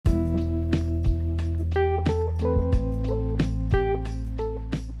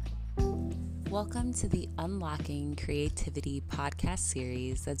Welcome to the Unlocking Creativity podcast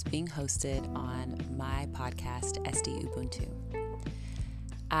series that's being hosted on my podcast, SD Ubuntu.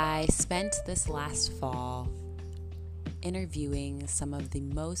 I spent this last fall interviewing some of the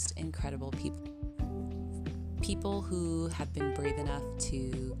most incredible people who have been brave enough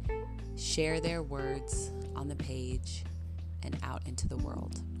to share their words on the page and out into the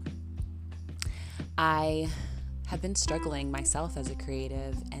world. I have been struggling myself as a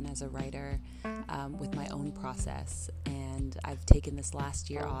creative and as a writer with my own process, and I've taken this last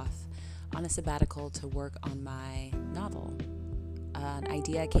year off on a sabbatical to work on my novel, an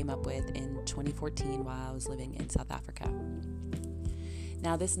idea I came up with in 2014 while I was living in South Africa.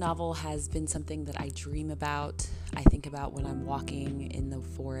 Now, this novel has been something that I dream about. I think about when I'm walking in the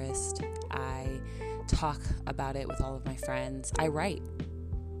forest. I talk about it with all of my friends. I write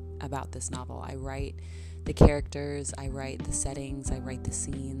about this novel. I write the characters, I write the settings, I write the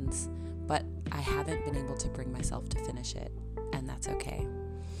scenes, but I haven't been able to bring myself to finish it, and that's okay.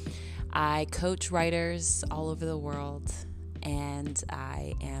 I coach writers all over the world, and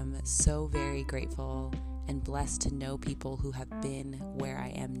I am so very grateful and blessed to know people who have been where I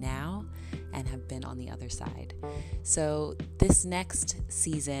am now and have been on the other side. So this next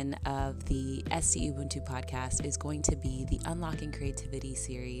season of the SD Ubuntu podcast is going to be the Unlocking Creativity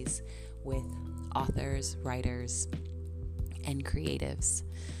series with authors, writers, and creatives.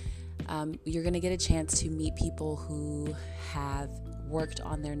 You're going to get a chance to meet people who have worked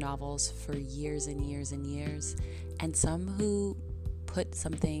on their novels for years and years and years, and some who put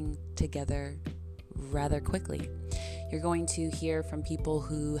something together rather quickly. You're going to hear from people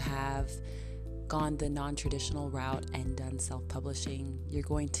who have gone the non-traditional route and done self-publishing. You're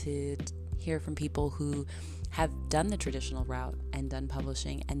going to hear from people who have done the traditional route and done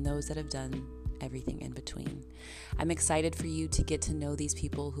publishing, and those that have done everything in between. I'm excited for you to get to know these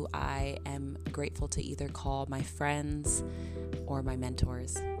people who I am grateful to either call my friends or my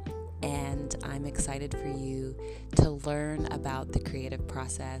mentors. And I'm excited for you to learn about the creative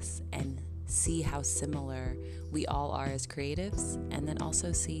process and see how similar we all are as creatives, and then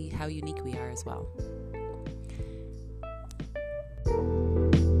also see how unique we are as well.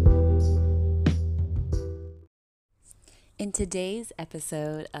 In today's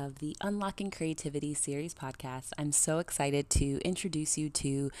episode of the Unlocking Creativity series podcast, I'm so excited to introduce you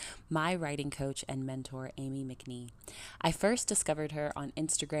to my writing coach and mentor, Amie McNee. I first discovered her on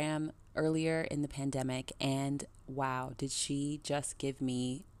Instagram earlier in the pandemic, and wow, did she just give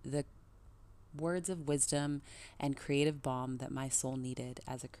me the words of wisdom and creative balm that my soul needed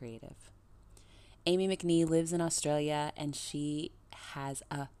as a creative. Amie McNee lives in Australia, and she has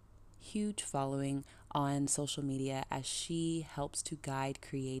a huge following on social media as she helps to guide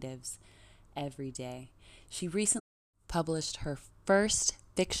creatives every day. She recently published her first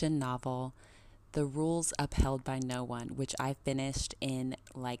fiction novel, The Rules Upheld by No One, which I finished in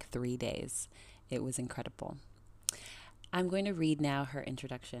like 3 days. It was incredible. I'm going to read now her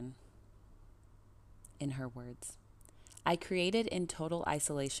introduction in her words. I created in total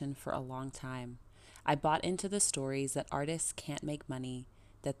isolation for a long time. I bought into the stories that artists can't make money,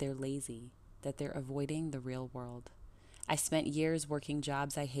 that they're lazy, that they're avoiding the real world. I spent years working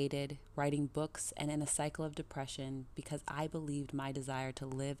jobs I hated, writing books, and in a cycle of depression because I believed my desire to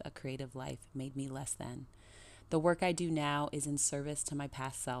live a creative life made me less than. The work I do now is in service to my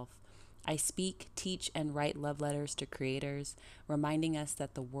past self. I speak, teach, and write love letters to creators, reminding us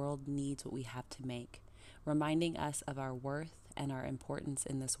that the world needs what we have to make, reminding us of our worth and our importance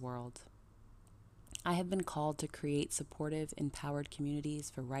in this world. I have been called to create supportive, empowered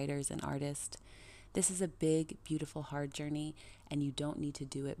communities for writers and artists. This is a big, beautiful, hard journey, and you don't need to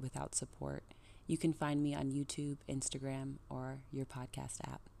do it without support. You can find me on YouTube, Instagram, or your podcast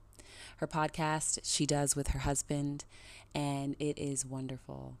app. Her podcast she does with her husband, and it is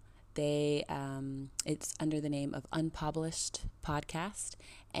wonderful. It's under the name of Unpublished Podcast,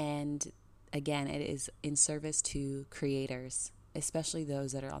 and again, it is in service to creators, especially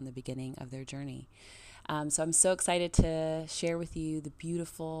those that are on the beginning of their journey. So I'm so excited to share with you the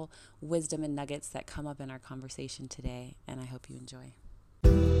beautiful wisdom and nuggets that come up in our conversation today, and I hope you enjoy.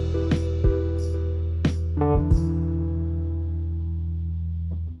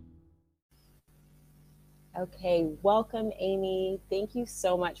 Okay, welcome, Amie. Thank you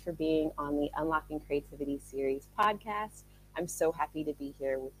so much for being on the Unlocking Creativity series podcast. I'm so happy to be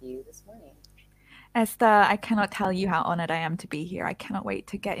here with you this morning. Esther, I cannot tell you how honored I am to be here. I cannot wait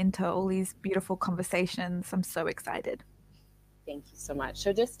to get into all these beautiful conversations. I'm so excited. Thank you so much.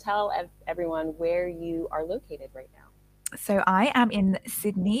 So just tell everyone where you are located right now. So I am in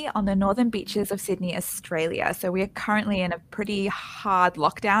Sydney on the northern beaches of Sydney, Australia. So we are currently in a pretty hard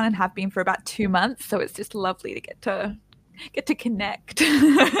lockdown and have been for about 2 months. So it's just lovely to get to connect.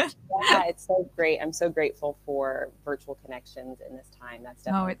 Yeah, it's so great. I'm so grateful for virtual connections in this time. That's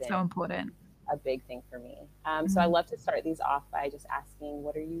Oh, definitely it's been so important. a big thing for me. So I Mm. love to start these off by just asking,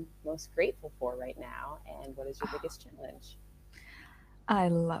 what are you most grateful for right now? And what is your biggest challenge? I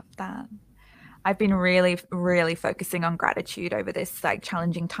love that. I've been really, really focusing on gratitude over this like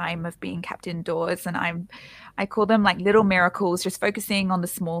challenging time of being kept indoors. And I call them like little miracles, just focusing on the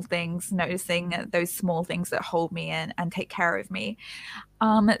small things, noticing those small things that hold me and take care of me.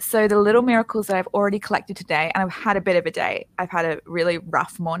 So the little miracles that I've already collected today, and I've had a bit of a day. I've had a really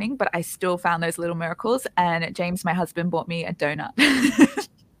rough morning, but I still found those little miracles. And James, my husband, bought me a donut.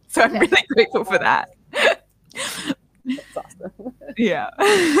 So I'm really grateful for that. That's awesome. Yeah.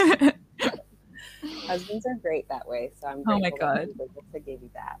 Husbands are great that way. So I'm Oh my grateful that he God. was able to give you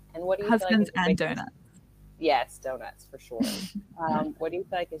that. And what do you feel like is Husbands your and biggest? donuts. Yes, donuts for sure. What do you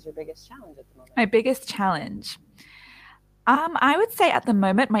feel like is your biggest challenge at the moment? My biggest challenge. I would say at the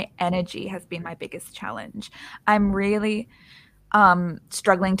moment, my energy has been my biggest challenge. I'm really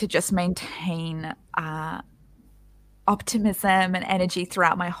struggling to just maintain optimism and energy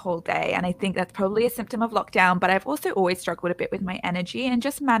throughout my whole day. And I think that's probably a symptom of lockdown, but I've also always struggled a bit with my energy and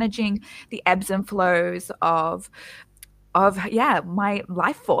just managing the ebbs and flows of yeah, my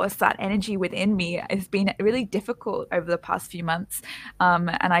life force, that energy within me has been really difficult over the past few months.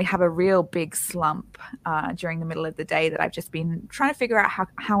 And I have a real big slump during the middle of the day that I've just been trying to figure out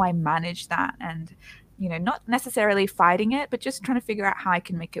how I manage that, and not necessarily fighting it, but just trying to figure out how I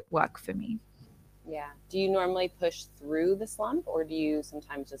can make it work for me. Yeah. Do you normally push through the slump or do you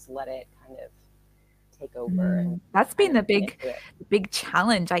sometimes just let it kind of take over and That's kind been of the eat big, into it? big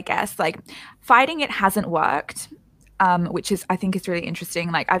challenge, I guess. Like fighting it hasn't worked, which is I think is really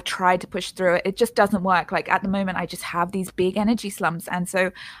interesting. Like I've tried to push through it, it just doesn't work. Like at the moment, I just have these big energy slumps, and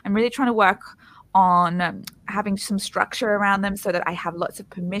so I'm really trying to work on having some structure around them so that I have lots of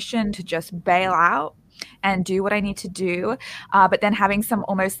permission to just bail out and do what I need to do, but then having some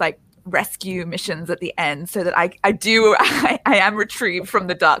almost like rescue missions at the end so that I am retrieved from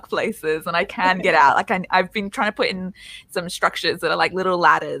the dark places and I can get out. Like I've been trying to put in some structures that are like little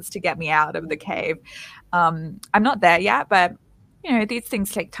ladders to get me out of the cave. I'm not there yet, but these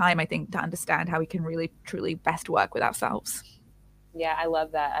things take time, I think, to understand how we can really truly best work with ourselves. Yeah, I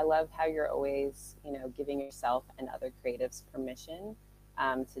love that. I love how you're always, giving yourself and other creatives permission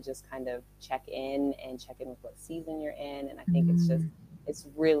to just kind of check in and check in with what season you're in. And I think it's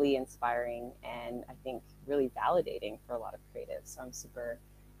really inspiring and I think really validating for a lot of creatives. So I'm super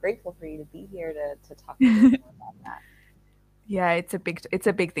grateful for you to be here to talk a little bit more about that. Yeah, it's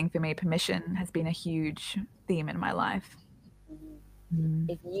a big thing for me. Permission has been a huge theme in my life. Mhm. Mm.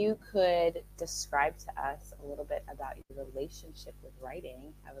 If you could describe to us a little bit about your relationship with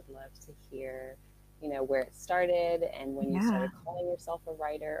writing, I would love to hear, where it started and when you Yeah, started calling yourself a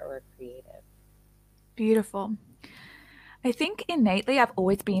writer or a creative. beautiful. I think innately I've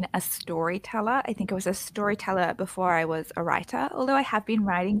always been a storyteller. I think I was a storyteller before I was a writer. Although I have been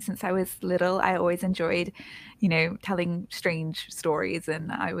writing since I was little, I always enjoyed, telling strange stories,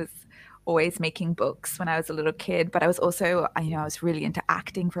 and I was always making books when I was a little kid. But I was also, I was really into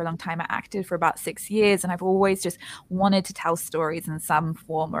acting for a long time. I acted for about 6 years, and I've always just wanted to tell stories in some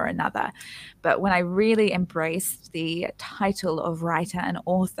form or another. But when I really embraced the title of writer and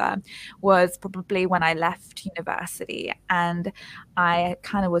author was probably when I left university and I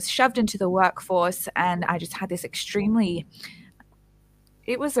kind of was shoved into the workforce, and I just had this extremely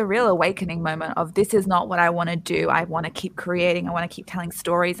it was a real awakening moment of this is not what I want to do. I want to keep creating. I want to keep telling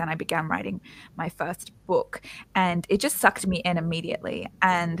stories. And I began writing my first book. And it just sucked me in immediately.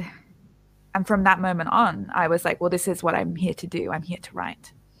 And from that moment on, I was like, well, this is what I'm here to do. I'm here to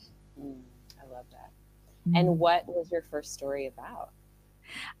write. Mm, I love that. And Mm. what was your first story about?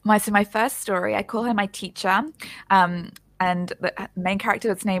 So my first story, I call her my teacher. Um, and the main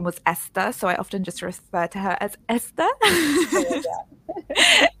character's name was Esther, so I often just refer to her as Esther. I love that.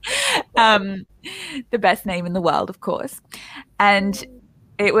 um, the best name in the world, of course. And Mm,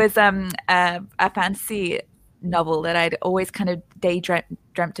 it was a fantasy novel that I'd always kind of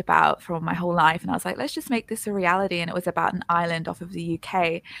dreamt about for my whole life. And I was like, let's just make this a reality. And it was about an island off of the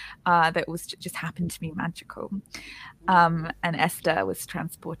UK that was just happened to be magical. And Esther was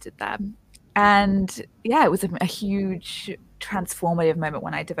transported there. And yeah, it was a huge transformative moment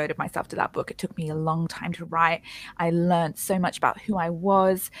when I devoted myself to that book. It took me a long time to write. I learned so much about who I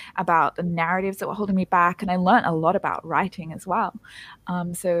was, about the narratives that were holding me back, and I learned a lot about writing as well.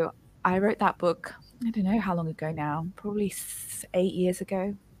 So I wrote that book I don't know how long ago now, probably 8 years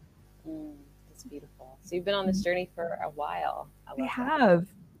ago. Mm, that's beautiful. So you've been on this Mm, journey for a while. I I love that. have.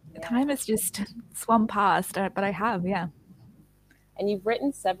 Time Yeah. has just swum past, but I have, yeah. And you've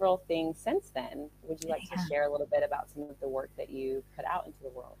written several things since then. Would you like to Yeah, share a little bit about some of the work that you put out into the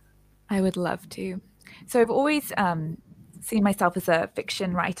world? I would love to. So I've always seen myself as a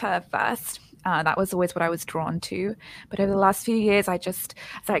fiction writer first. That was always what I was drawn to. But over the last few years, as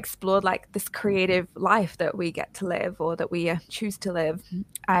I explored like this creative life that we get to live or that we choose to live,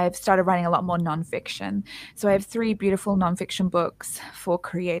 I've started writing a lot more nonfiction. So I have three beautiful nonfiction books for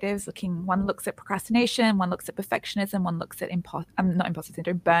creatives. One looks at procrastination, one looks at perfectionism, one looks at not imposter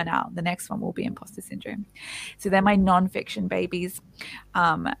syndrome, burnout. The next one will be imposter syndrome. So they're my nonfiction babies.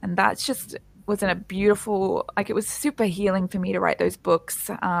 And that's just was in a beautiful, like it was super healing for me to write those books,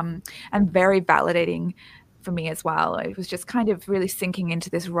 and very validating for me as well. It was just kind of really sinking into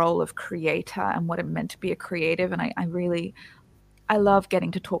this role of creator and what it meant to be a creative. And I love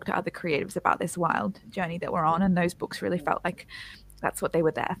getting to talk to other creatives about this wild journey that we're on. And those books really felt like that's what they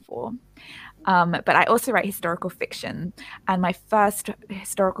were there for. But I also write historical fiction, and my first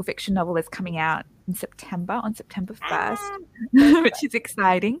historical fiction novel is coming out in September, on September Ah, 1st, so which is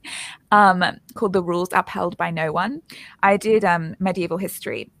exciting. exciting, called The Rules Upheld by No One. I did medieval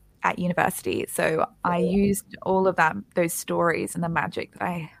history at university, so I used all of those stories and the magic that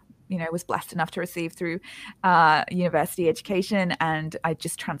I was blessed enough to receive through university education, and I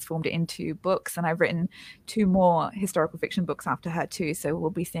just transformed it into books. And I've written two more historical fiction books after her too, so we'll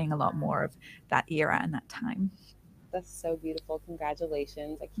be seeing a lot more of that era and that time. That's so beautiful.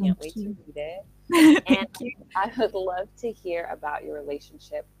 Congratulations. I can't Thank wait to you. read it. And Thank you. I would love to hear about your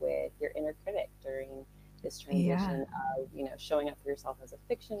relationship with your inner critic during this Yeah. transition of, showing up for yourself as a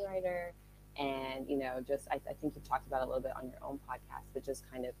fiction writer. And, just, I think you've talked about it a little bit on your own podcast, but just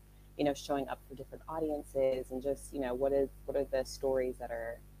kind of, showing up for different audiences and just, what are the stories that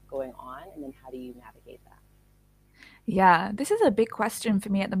are going on? And then how do you navigate that? Yeah, this is a big question for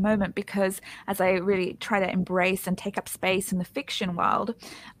me at the moment because as I really try to embrace and take up space in the fiction world,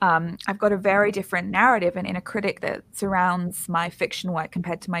 I've got a very different narrative and inner critic that surrounds my fiction work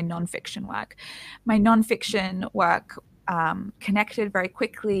compared to my nonfiction work. My nonfiction work connected very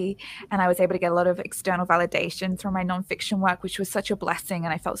quickly, and I was able to get a lot of external validation through my nonfiction work, which was such a blessing.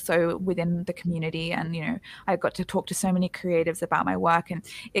 And I felt so within the community, and I got to talk to so many creatives about my work, and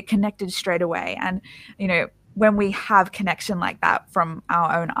it connected straight away. And when we have connection like that from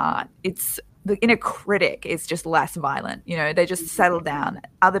our own art, it's the inner critic is just less violent. They just settle down.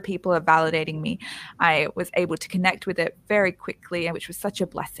 Other people are validating me. I was able to connect with it very quickly, which was such a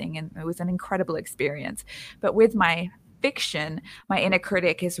blessing, and it was an incredible experience. But with my fiction, my inner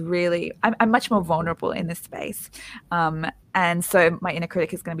critic is really, I'm much more vulnerable in this space. And so my inner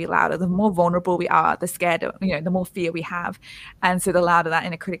critic is going to be louder. The more vulnerable we are, the scared, the more fear we have. And so the louder that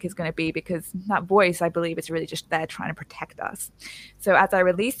inner critic is going to be, because that voice, I believe, is really just there trying to protect us. So as I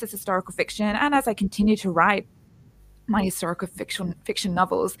release this historical fiction and as I continue to write my historical fiction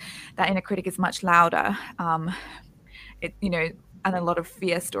novels, that inner critic is much louder. It and a lot of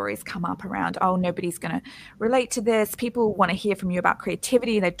fear stories come up around, oh, nobody's going to relate to this. People want to hear from you about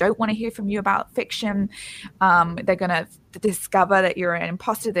creativity. They don't want to hear from you about fiction. They're going to discover that you're an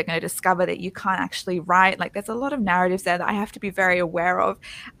imposter. They're going to discover that you can't actually write. Like, there's a lot of narratives there that I have to be very aware of,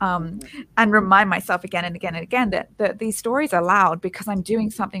 Mm-hmm. and remind myself again and again and again that these stories are loud because I'm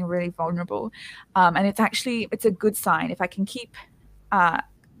doing something really vulnerable. And it's a good sign if I can keep uh,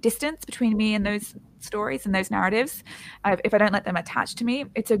 distance between me and those stories and those narratives. If I don't let them attach to me,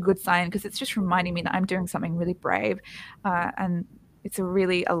 it's a good sign, because it's just reminding me that I'm doing something really brave, and it's a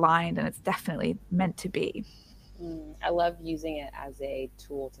really aligned, and it's definitely meant to be. I love using it as a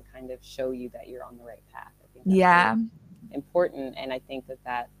tool to kind of show you that you're on the right path. I think that's really Yeah, important, and I think that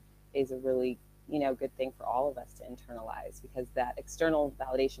that is a really good thing for all of us to internalize, because that external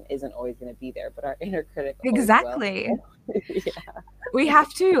validation isn't always going to be there, but our inner critic always will. exactly. Yeah. We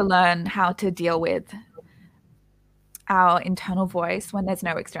have to learn how to deal with our internal voice when there's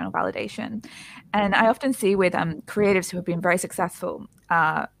no external validation. And I often see with creatives who have been very successful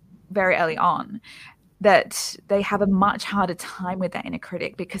very early on, that they have a much harder time with that inner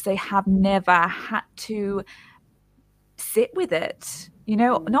critic because they have never had to sit with it.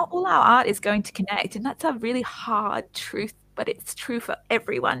 Not all our art is going to connect, and that's a really hard truth, but it's true for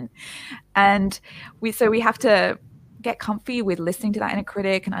everyone. And we have to get comfy with listening to that inner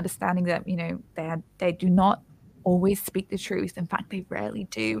critic and understanding that they do not always speak the truth. In fact, they rarely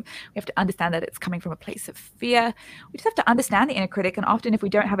do. We have to understand that it's coming from a place of fear. We just have to understand the inner critic. And often, if we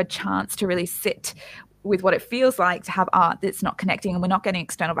don't have a chance to really sit with what it feels like to have art that's not connecting and we're not getting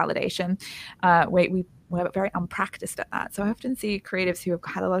external validation, we're very unpracticed at that. So I often see creatives who have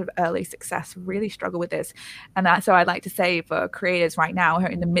had a lot of early success really struggle with this. And so I'd like to say for creators right now who are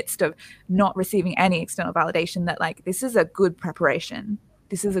in the midst of not receiving any external validation, that like this is a good preparation.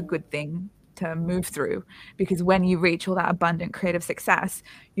 This is a good thing to move through, because when you reach all that abundant creative success,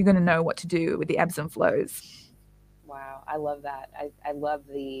 you're going to know what to do with the ebbs and flows. Wow, I love that. I love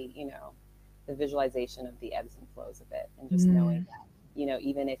the visualization of the ebbs and flows of it, and just knowing that,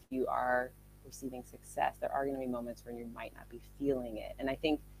 even if you are receiving success, there are going to be moments where you might not be feeling it. And I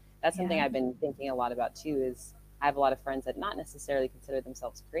think that's something I've been thinking a lot about too, is I have a lot of friends that not necessarily consider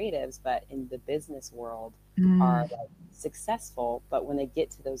themselves creatives, but in the business world are like successful, but when they get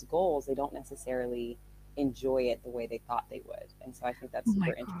to those goals, they don't necessarily enjoy it the way they thought they would. And so I think that's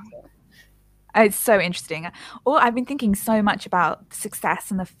super interesting. It's so interesting. I've been thinking so much about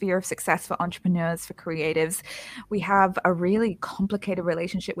success and the fear of success for entrepreneurs, for creatives. We have a really complicated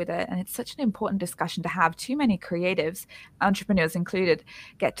relationship with it, and it's such an important discussion to have. Too many creatives, entrepreneurs included,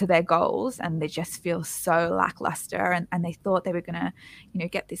 get to their goals and they just feel so lackluster, and they thought they were going to,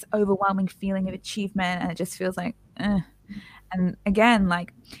 get this overwhelming feeling of achievement, and it just feels like, and again,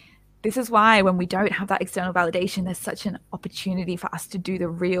 like, this is why when we don't have that external validation, there's such an opportunity for us to do the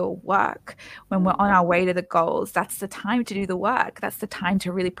real work. When we're on our way to the goals, that's the time to do the work. That's the time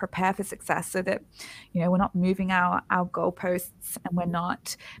to really prepare for success, so that, we're not moving our goalposts, and we're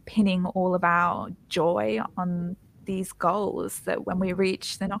not pinning all of our joy on these goals that when we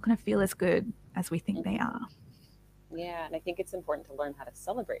reach, they're not going to feel as good as we think they are. Yeah, and I think it's important to learn how to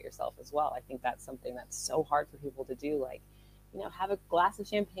celebrate yourself as well. I think that's something that's so hard for people to do. Like, have a glass of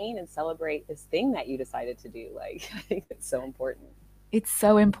champagne and celebrate this thing that you decided to do. Like, I think it's so important. It's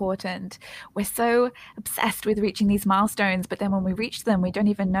so important. We're so obsessed with reaching these milestones, but then when we reach them, we don't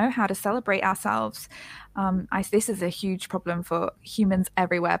even know how to celebrate ourselves. This is a huge problem for humans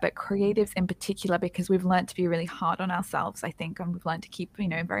everywhere, but creatives in particular, because we've learned to be really hard on ourselves, I think, and we've learned to keep,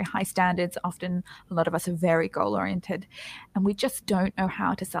 very high standards. Often, a lot of us are very goal-oriented, and we just don't know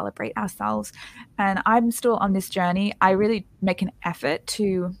how to celebrate ourselves. And I'm still on this journey. I really make an effort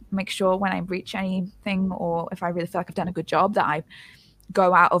to make sure when I reach anything, or if I really feel like I've done a good job, that I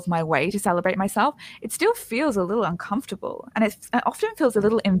go out of my way to celebrate myself. It still feels a little uncomfortable, and it often feels a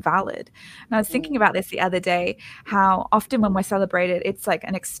little invalid. And I was thinking about this the other day, how often when we're celebrated, it's like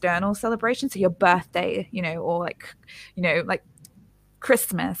an external celebration. So your birthday, or like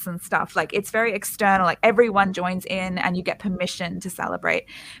Christmas and stuff, like it's very external, like everyone joins in and you get permission to celebrate.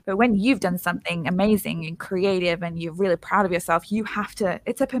 But when you've done something amazing and creative and you're really proud of yourself,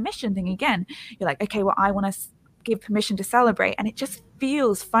 it's a permission thing again. You're like, okay, well, I want to give permission to celebrate, and it just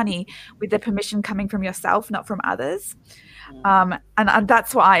feels funny with the permission coming from yourself, not from others. And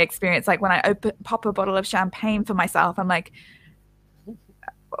that's what I experience. Like when I pop a bottle of champagne for myself, I'm like,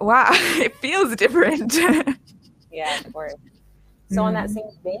 wow, it feels different. Yeah, of course. So on that same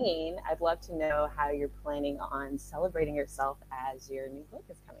vein, I'd love to know how you're planning on celebrating yourself as your new book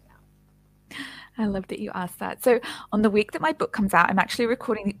is coming out. I love that you asked that. So on the week that my book comes out, I'm actually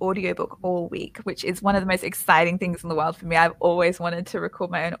recording the audiobook all week, which is one of the most exciting things in the world for me. I've always wanted to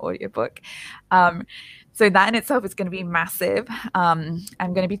record my own audiobook. So that in itself is going to be massive. I'm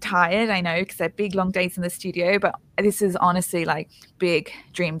going to be tired, I know, because they're big, long days in the studio, but this is honestly like big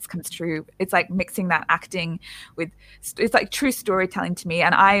dreams comes true. It's like mixing that acting with, it's like true storytelling to me.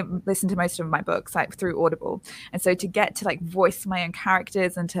 And I listen to most of my books like through Audible. And so to get to like voice my own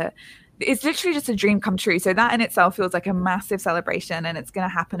characters and it's literally just a dream come true. So that in itself feels like a massive celebration, and it's going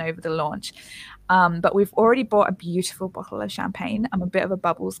to happen over the launch. But we've already bought a beautiful bottle of champagne. I'm a bit of a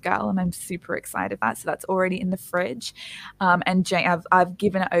bubbles girl, and I'm super excited about that. So that's already in the fridge. And I've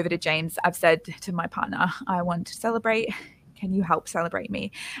given it over to James. I've said to my partner, I want to celebrate. Can you help celebrate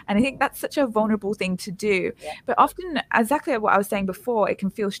me? And I think that's such a vulnerable thing to do. Yeah. But often, exactly what I was saying before, it can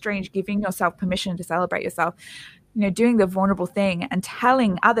feel strange giving yourself permission to celebrate yourself. Doing the vulnerable thing and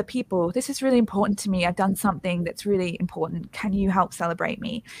telling other people, this is really important to me. I've done something that's really important. Can you help celebrate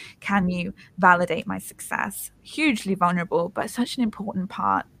me? Can you validate my success? Hugely vulnerable, but such an important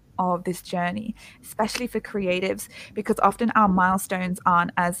part of this journey, especially for creatives, because often our milestones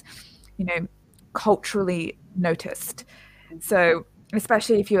aren't as, culturally noticed. So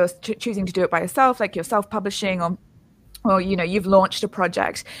especially if you're choosing to do it by yourself, like you're self-publishing or you've launched a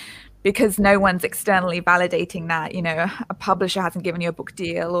project, because no one's externally validating that, a publisher hasn't given you a book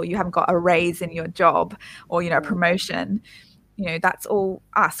deal, or you haven't got a raise in your job, or, a promotion. that's all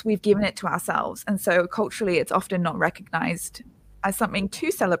us. We've given it to ourselves. And so culturally, it's often not recognized as something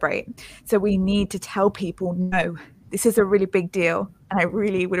to celebrate. So we need to tell people, no, this is a really big deal. And I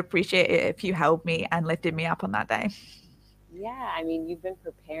really would appreciate it if you held me and lifted me up on that day. Yeah, I mean, you've been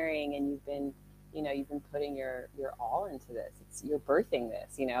preparing and you've been putting your all into this. You're birthing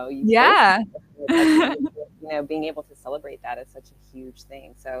this, you Yeah. being able to celebrate that is such a huge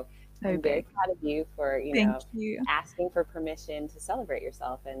thing. So So I'm very big. proud of you for, Thank you. asking for permission to celebrate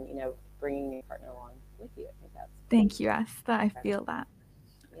yourself and, bringing your partner along with you. I think that's Thank you, Esther. I incredible. feel that.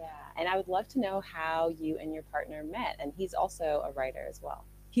 Yeah. And I would love to know how you and your partner met. And he's also a writer as well.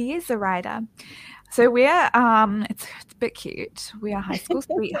 He is a writer. So we're it's a bit cute. We are high school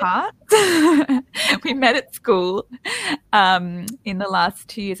sweethearts. We met at school in the last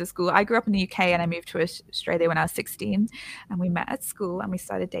 2 years of school. I grew up in the UK and I moved to Australia when I was 16, and we met at school and we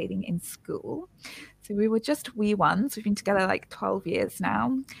started dating in school. So we were just wee ones. We've been together like 12 years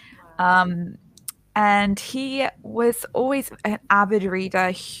now. Wow. And he was always an avid reader,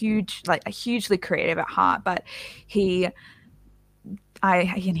 hugely creative at heart, but he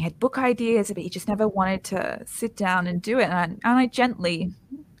had book ideas, but he just never wanted to sit down and do it. And I gently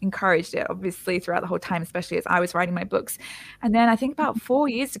encouraged it, obviously, throughout the whole time, especially as I was writing my books. And then I think about 4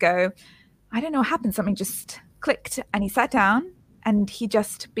 years ago, I don't know what happened. Something just clicked and he sat down and he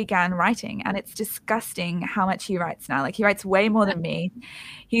just began writing. And it's disgusting how much he writes now. Like, he writes way more than me.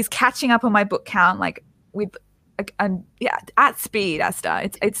 He's catching up on my book count, like at speed, Esther.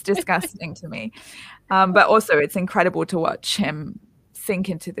 It's disgusting to me. But also it's incredible to watch him sink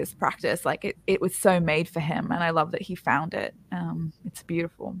into this practice. Like, it was so made for him, and I love that he found it. It's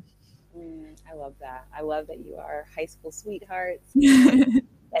beautiful. I love that. I love that you are high school sweethearts,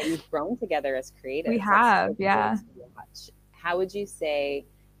 that you've grown together as creatives. We have, yeah. How would you say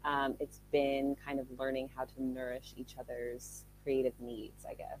it's been kind of learning how to nourish each other's creative needs,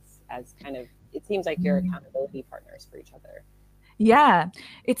 I guess, as kind of, it seems like you're accountability partners for each other. Yeah,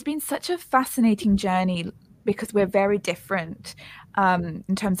 it's been such a fascinating journey because we're very different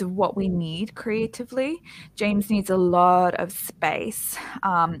in terms of what we need creatively. James needs a lot of space,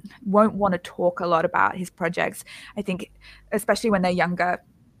 won't want to talk a lot about his projects. I think, especially when they're younger,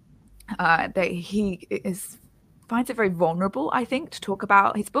 he finds it very vulnerable, I think, to talk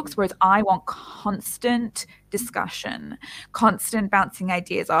about his books, whereas I want constant discussion, constant bouncing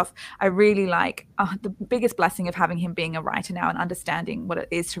ideas off. I really like the biggest blessing of having him being a writer now and understanding what it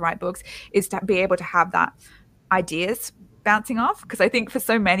is to write books is to be able to have that ideas bouncing off. Because I think for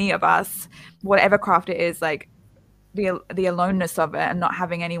so many of us, whatever craft it is, like, the aloneness of it and not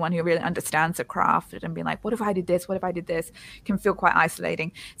having anyone who really understands the craft and being like, what if I did this? What if I did this? Can feel quite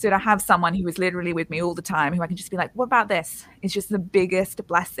isolating. So to have someone who is literally with me all the time, who I can just be like, what about this? It's just the biggest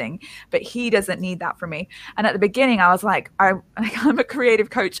blessing. But he doesn't need that from me. And at the beginning, I was like, I'm a creative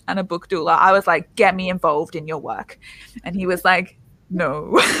coach and a book doula. I was like, get me involved in your work. And he was like,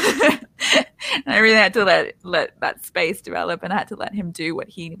 no. And I really had to let that space develop, and I had to let him do what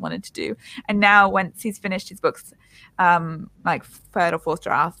he wanted to do. And now, once he's finished his books, like third or fourth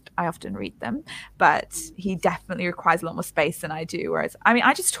draft, I often read them, but he definitely requires a lot more space than I do. Whereas, I mean,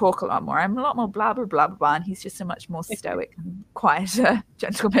 I just talk a lot more. I'm a lot more blah, blah, blah, blah, blah, and he's just a much more stoic and quieter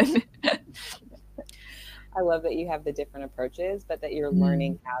gentleman. I love that you have the different approaches, but that you're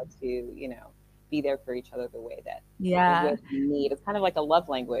learning how to, be there for each other the way that you need. It's kind of like a love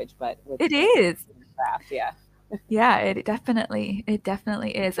language, but with it is craft. Yeah. Yeah, it definitely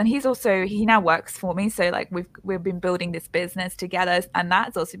is. And he now works for me. So like we've been building this business together, and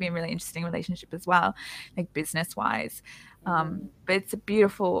that's also been a really interesting relationship as well, like business wise. But it's a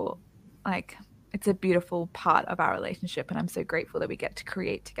beautiful part of our relationship, and I'm so grateful that we get to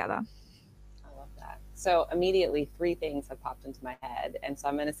create together. So immediately 3 things have popped into my head. And so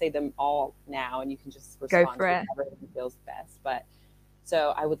I'm going to say them all now, and you can just respond to whatever feels best. But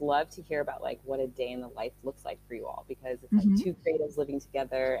so I would love to hear about like what a day in the life looks like for you all, because it's like 2 creatives living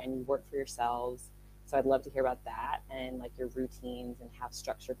together and you work for yourselves. So I'd love to hear about that and like your routines and how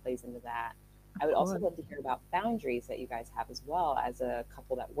structure plays into that. I would also love to hear about boundaries that you guys have as well as a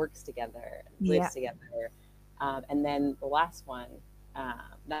couple that works together, lives together. And then the last one,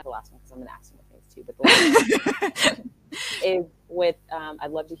 not the last one because I'm going to ask some more things too, but the last one is with,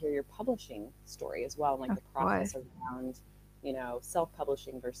 I'd love to hear your publishing story as well, and like the process around,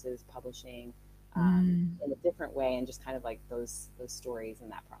 self-publishing versus publishing in a different way, and just kind of like those stories in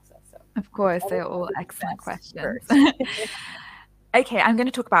that process. So of course, they're all excellent questions. Okay, I'm going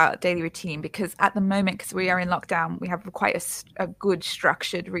to talk about daily routine because at the moment, because we are in lockdown, we have quite a good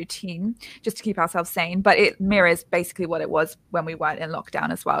structured routine just to keep ourselves sane. But it mirrors basically what it was when we weren't in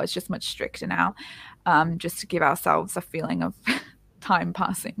lockdown as well. It's just much stricter now, just to give ourselves a feeling of time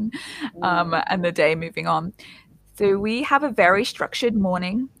passing, and the day moving on. So we have a very structured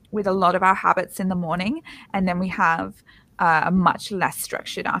morning with a lot of our habits in the morning, and then we have a much less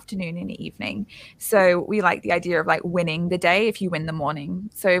structured afternoon and evening. So we like the idea of like winning the day if you win the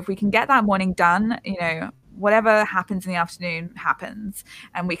morning. So if we can get that morning done, whatever happens in the afternoon happens,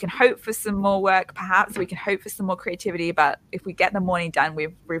 and we can hope for some more work, perhaps we can hope for some more creativity, but if we get the morning done,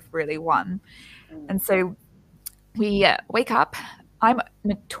 we've really won. And so we wake up. I'm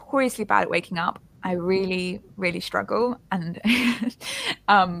notoriously bad at waking up. I really, really struggle, and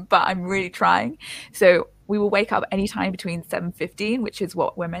but I'm really trying. So we will wake up anytime between 7:15, which is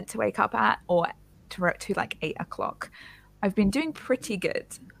what we're meant to wake up at, or to like 8 o'clock. I've been doing pretty good,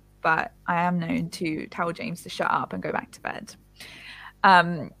 but I am known to tell James to shut up and go back to bed.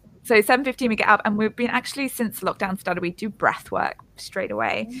 So 7:15 we get up, and we've been actually, since lockdown started, we do breath work straight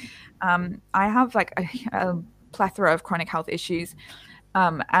away. I have like a plethora of chronic health issues.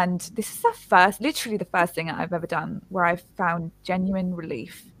 And this is literally the first thing I've ever done where I've found genuine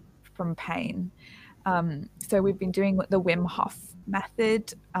relief from pain. So we've been doing the Wim Hof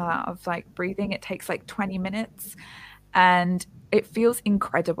method of like breathing. It takes like 20 minutes and it feels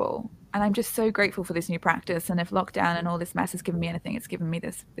incredible. And I'm just so grateful for this new practice. And if lockdown and all this mess has given me anything, it's given me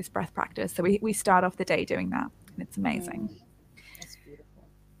this breath practice. So we start off the day doing that, and it's amazing. That's beautiful.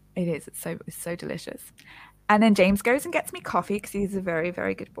 It is. It's so delicious. And then James goes and gets me coffee because he's a very,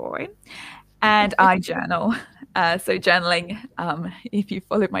 very good boy. And I journal. So journaling, if you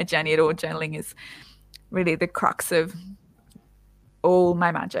followed my journey at all, journaling is really the crux of all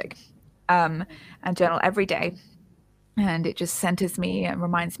my magic. And journal every day. And it just centers me and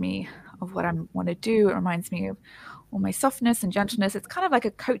reminds me of what I want to do. It reminds me of all my softness and gentleness. It's kind of like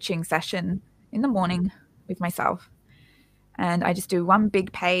a coaching session in the morning with myself. And I just do one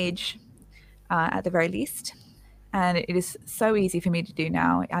big page at the very least. And it is so easy for me to do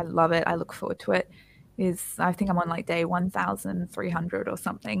now. I love it. I look forward to it. I think I'm on like day 1,300 or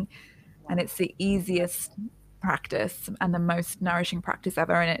something. And it's the easiest practice and the most nourishing practice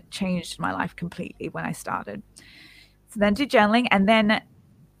ever. And it changed my life completely when I started. So then do journaling. And then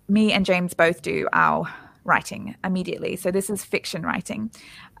me and James both do our writing immediately. So this is fiction writing,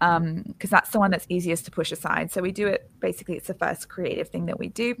 because that's the one that's easiest to push aside. So we do it, basically, it's the first creative thing that we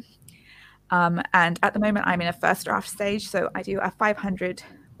do. And at the moment, I'm in a first draft stage. So I do a 500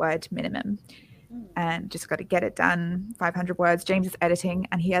 word minimum and just got to get it done. 500 words. James is editing,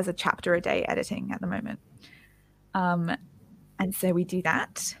 and he has a chapter a day editing at the moment. And so we do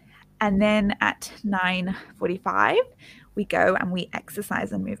that. And then at 9:45, we go and we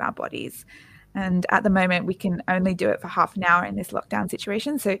exercise and move our bodies. And at the moment, we can only do it for half an hour in this lockdown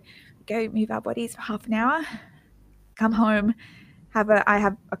situation. So go move our bodies for half an hour, come home, I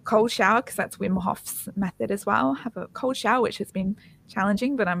have a cold shower because that's Wim Hof's method as well. Have a cold shower, which has been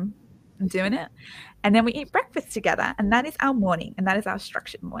challenging, but I'm doing it. And then we eat breakfast together, and that is our morning, and that is our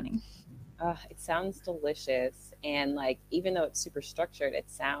structured morning. It sounds delicious, and like even though it's super structured,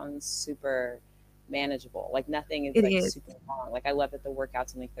 it sounds super manageable. Like nothing is It like is. super long. Like I love that the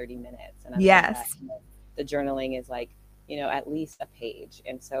workout's only 30 minutes, and I love that Yes. the journaling is like at least a page,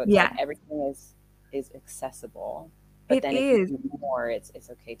 and so it's like Yeah, everything is accessible. But it then if you is. do more, it's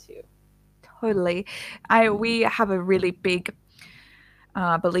okay too. Totally. We have a really big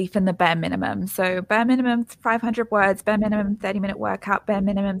belief in the bare minimum. So bare minimum 500 words, bare minimum 30-minute workout, bare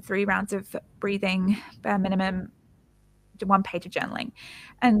minimum 3 rounds of breathing, bare minimum 1 page of journaling.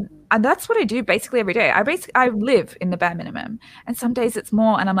 And that's what I do basically every day. I live in the bare minimum. And some days it's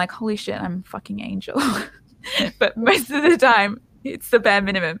more, and I'm like, holy shit, I'm a fucking angel. But most of the time it's the bare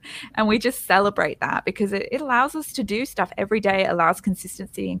minimum. And we just celebrate that because it allows us to do stuff every day. It allows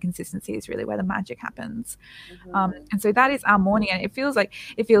consistency, and consistency is really where the magic happens. And so that is our morning, and it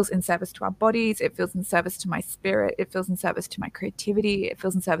feels in service to our bodies. It feels in service to my spirit. It feels in service to my creativity. It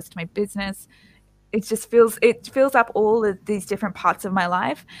feels in service to my business. It fills up all of these different parts of my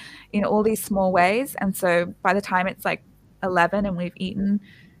life in all these small ways. And so by the time it's like 11 and we've eaten,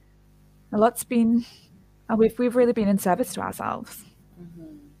 a lot's been we've really been in service to ourselves.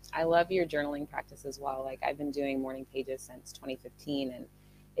 Hmm. I love your journaling practice as well. Like I've been doing morning pages since 2015, and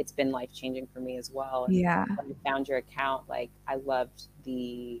it's been life changing for me as well. And Yeah. when I found your account, like I loved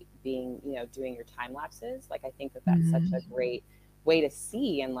the being, doing your time lapses. Like I think that that's such a great way to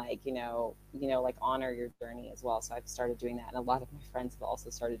see and like, like honor your journey as well. So I've started doing that, and a lot of my friends have also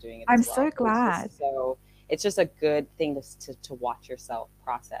started doing it I'm as so well. So glad. it's just a good thing to watch yourself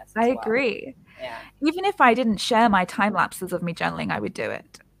process I as well. agree. Yeah. Even if I didn't share my time lapses of me journaling, I would do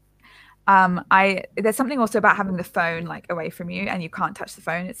it. There's something also about having the phone like away from you and you can't touch the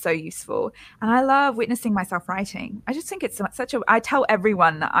phone. It's so useful. And I love witnessing myself writing. I just think it's such a, I tell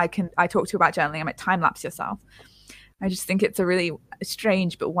everyone that I talk to about journaling, I'm like, time lapse yourself. I just think it's a really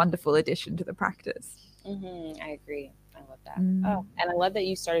strange but wonderful addition to the practice. I agree. I love that. Oh, and I love that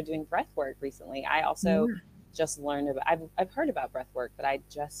you started doing breath work recently. I also just learned about, I've heard about breath work, but I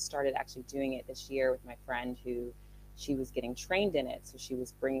just started actually doing it this year with my friend who she was getting trained in it. So she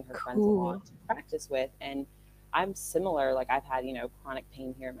was bringing her friends along to practice with. And I'm similar. Like I've had, chronic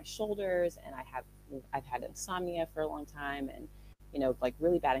pain here in my shoulders, and I've had insomnia for a long time, and, like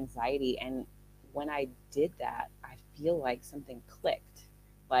really bad anxiety. And when I did that, I feel like something clicked.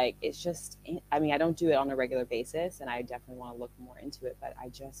 Like it's just, I mean, I don't do it on a regular basis, and I definitely want to look more into it, but I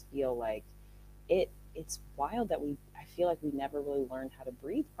just feel like it's wild that I feel like we never really learned how to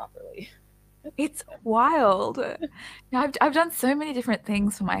breathe properly. It's wild. I've done so many different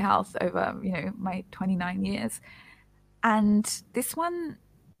things for my health over, my 29 years. And this one,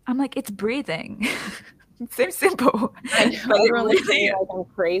 I'm like, it's breathing. It's so simple. I know, but everyone looks at me like I'm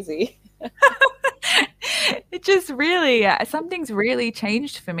crazy. It just really, something's really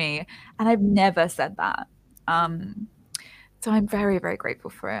changed for me. And I've never said that. So I'm very, very grateful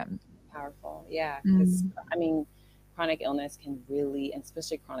for it. Powerful. Yeah. Because, I mean, chronic illness can really, and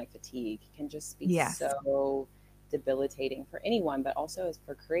especially chronic fatigue, can just be so debilitating for anyone, but also as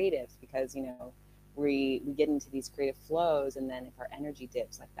for creatives, because, we get into these creative flows, and then if our energy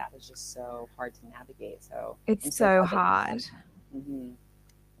dips like that, is just so hard to navigate. So it's so hard. It's awesome.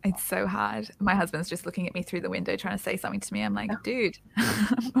 So hard. My husband's just looking at me through the window trying to say something to me. I'm like, dude,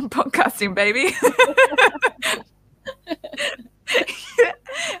 I'm podcasting, baby.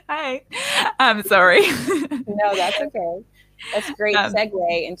 Hi. I'm sorry. No, that's okay. That's a great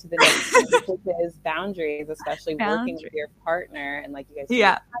segue into the next thing, which is boundaries, especially working with your partner, and like you guys do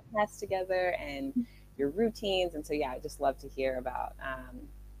podcasts together and your routines. And so, I just love to hear about,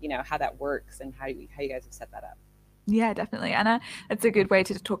 how that works and how you guys have set that up. Yeah, definitely. And it's a good way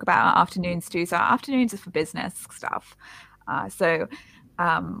to talk about our afternoons too. So our afternoons are for business stuff. So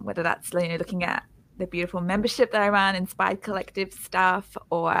whether that's, looking at the beautiful membership that I run, Inspired Collective stuff,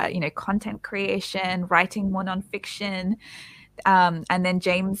 or, content creation, writing more nonfiction. And then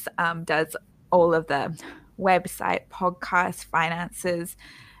James does all of the website, podcast, finances.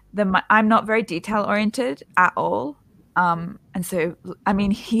 I'm not very detail oriented at all. And so, I mean,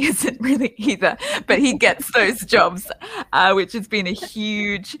 he isn't really either, but he gets those jobs, which has been a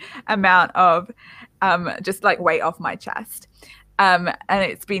huge amount of just like weight off my chest. And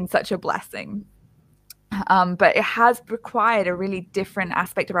it's been such a blessing. But it has required a really different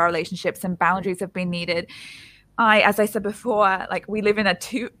aspect of our relationships, and boundaries have been needed. As I said before, like we live in a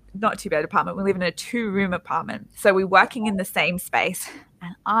not two-bed apartment, we live in a 2-room apartment. So we're working in the same space.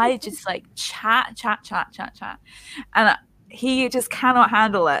 And I just like chat. And he just cannot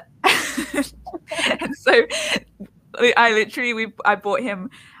handle it. And so I bought him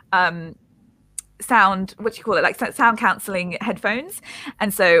sound, what do you call it? Like sound counseling headphones.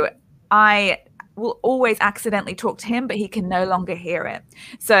 And so I will always accidentally talk to him, but he can no longer hear it.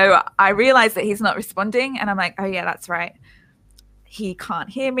 So I realize that he's not responding, and I'm like, oh yeah, that's right. He can't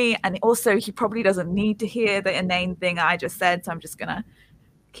hear me, and also he probably doesn't need to hear the inane thing I just said, so I'm just gonna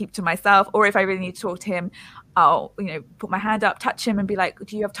keep to myself. Or if I really need to talk to him, I'll put my hand up, touch him, and be like,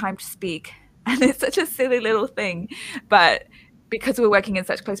 do you have time to speak? And it's such a silly little thing, but because we're working in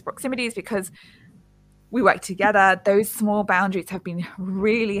such close proximities, because we work together, those small boundaries have been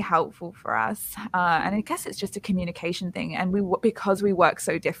really helpful for us. And I guess it's just a communication thing. And because we work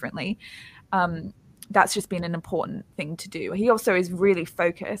so differently, that's just been an important thing to do. He also is really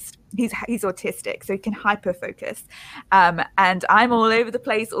focused. He's autistic, so he can hyper focus. And I'm all over the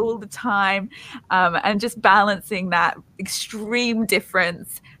place all the time. And just balancing that extreme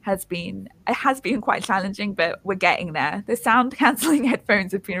difference has been quite challenging, but we're getting there. The sound canceling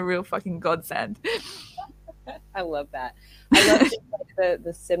headphones have been a real fucking godsend. I love that. I love just like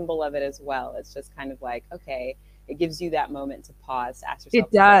the symbol of it as well. It's just kind of like, okay, it gives you that moment to pause, to ask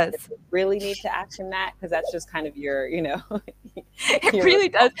yourself, it does. If you really need to action that, because that's just kind of your, it really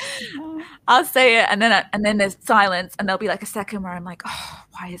does. I'll say it, and then there's silence, and there'll be like a second where I'm like, oh,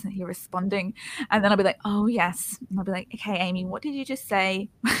 why isn't he responding? And then I'll be like, oh yes, and I'll be like, okay, Amy, what did you just say?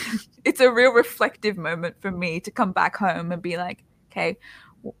 It's a real reflective moment for me to come back home and be like, okay,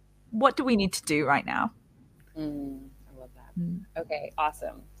 what do we need to do right now? I love that. Okay,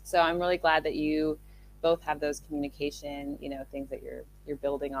 awesome. So I'm really glad that you both have those communication, things that you're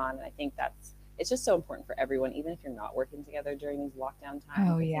building on. And I think it's just so important for everyone, even if you're not working together during these lockdown times.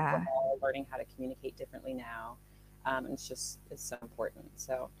 Oh, I think yeah. we're all learning how to communicate differently now. And it's so important.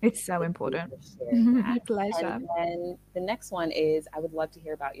 So It's so thank you important. for sharing that. My pleasure. And then the next one is, I would love to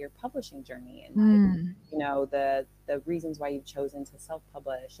hear about your publishing journey and like, Mm. you know, the reasons why you've chosen to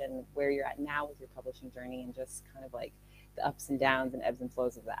self-publish and where you're at now with your publishing journey, and just kind of like the ups and downs and ebbs and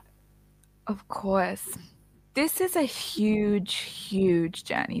flows of that. Of course. This is a huge, huge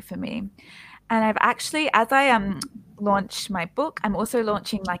journey for me. And I've actually, as I launch my book, I'm also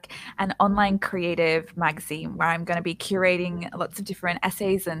launching like an online creative magazine where I'm going to be curating lots of different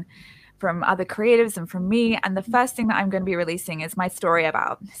essays and from other creatives and from me. And the first thing that I'm going to be releasing is my story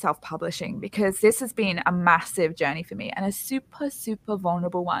about self-publishing, because this has been a massive journey for me and a super, super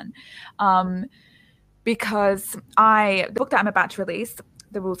vulnerable one. Because the book that I'm about to release,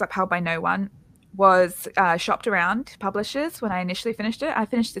 The Rules Upheld by No One, was shopped around publishers when I initially finished it. I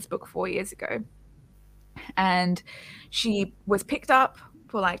finished this book 4 years ago. And she was picked up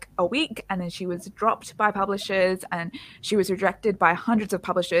for like a week, and then she was dropped by publishers, and she was rejected by hundreds of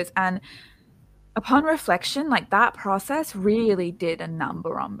publishers. And upon reflection, like that process really did a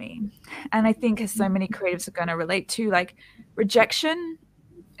number on me. And I think, as so many creatives are going to relate to, like rejection,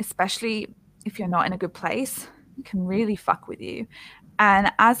 especially if you're not in a good place, can really fuck with you.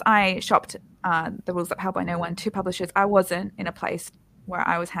 And as I shopped The Rules Upheld by No One to publishers, I wasn't in a place where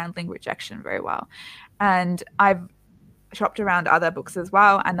I was handling rejection very well. And I've shopped around other books as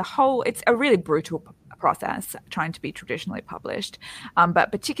well. And it's a really brutal process trying to be traditionally published.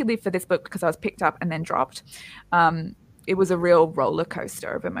 But particularly for this book, because I was picked up and then dropped, it was a real roller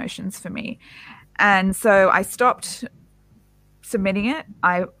coaster of emotions for me. And so I stopped submitting it.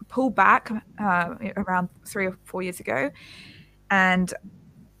 I pulled back around 3 or 4 years ago. And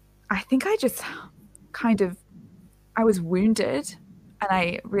I think I just I was wounded, and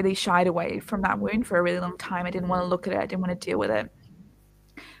I really shied away from that wound for a really long time. I didn't want to look at it. I didn't want to deal with it.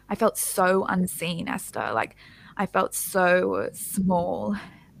 I felt so unseen, Esther. Like, I felt so small.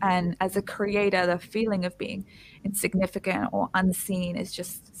 And as a creator, the feeling of being insignificant or unseen is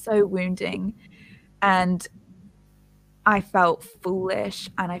just so wounding. And I felt foolish,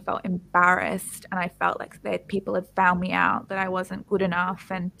 and I felt embarrassed, and I felt like people had found me out, that I wasn't good enough.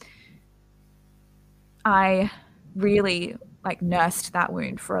 And I really nursed that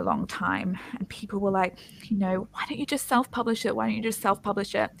wound for a long time. And people were like, why don't you just self-publish it? Why don't you just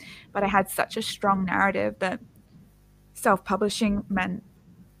self-publish it? But I had such a strong narrative that self-publishing meant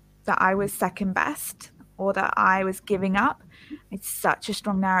that I was second best, or that I was giving up. It's such a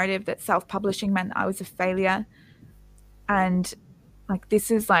strong narrative that self-publishing meant that I was a failure. And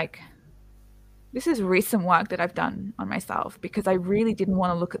this is recent work that I've done on myself, because I really didn't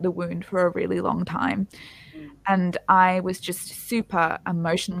want to look at the wound for a really long time. And I was just super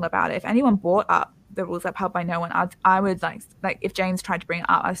emotional about it. If anyone brought up The Rules Upheld by No One, I would like if James tried to bring it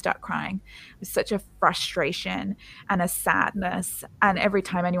up, I'd start crying. It was such a frustration and a sadness. And every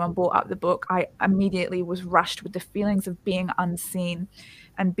time anyone brought up the book, I immediately was rushed with the feelings of being unseen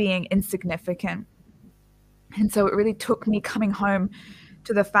and being insignificant. And so it really took me coming home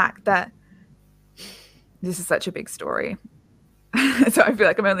to the fact that this is such a big story. So I feel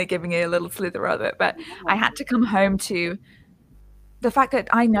like I'm only giving you a little slither of it, but I had to come home to the fact that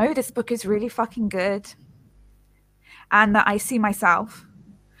I know this book is really fucking good, and that I see myself,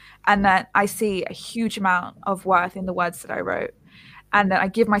 and that I see a huge amount of worth in the words that I wrote, and that I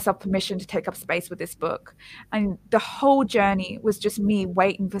give myself permission to take up space with this book. And the whole journey was just me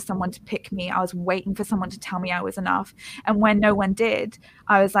waiting for someone to pick me. I was waiting for someone to tell me I was enough. And when no one did,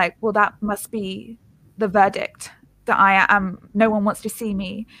 I was like, well, that must be the verdict, that no one wants to see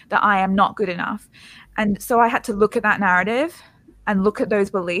me, that I am not good enough. And so I had to look at that narrative and look at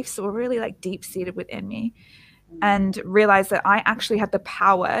those beliefs that were really deep-seated within me, and realize that I actually had the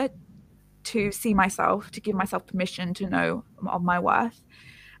power to see myself, to give myself permission to know of my worth,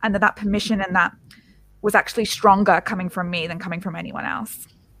 and that permission and that was actually stronger coming from me than coming from anyone else.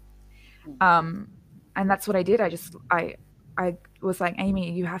 And that's what I did. I was like,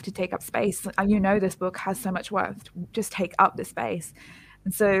 Amie, you have to take up space. This book has so much worth. Just take up the space.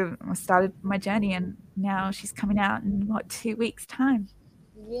 And so I started my journey, and now she's coming out in 2 weeks' time.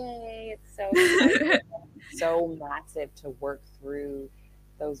 Yay! It's so exciting. So massive to work through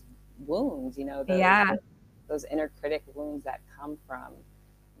those wounds, those inner critic wounds that come from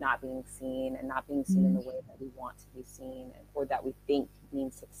not being seen, and not being seen in the way that we want to be seen, or that we think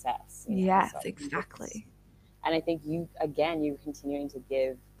means success. Yes, exactly. And I think you're continuing to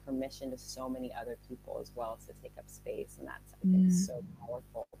give permission to so many other people as well to take up space. And that's, I think, so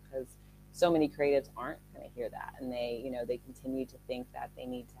powerful, because so many creatives aren't going to hear that. And they continue to think that they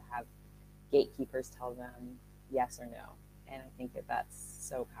need to have gatekeepers tell them yes or no. And I think that that's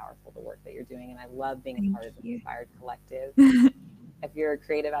so powerful, the work that you're doing. And I love being a part of the Inspired Collective. If you're a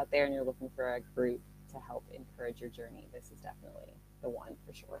creative out there and you're looking for a group to help encourage your journey, this is definitely the one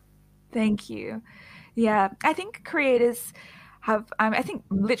for sure. Thank you. Yeah, I think creators have, I think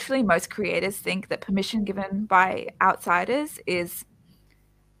literally most creators think that permission given by outsiders is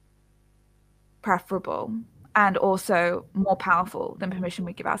preferable and also more powerful than permission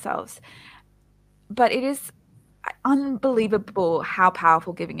we give ourselves. But it is unbelievable how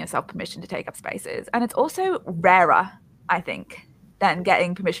powerful giving yourself permission to take up space is. And it's also rarer, I think, than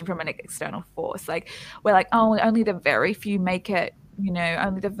getting permission from an external force. Like, we're like, oh, only the very few make it,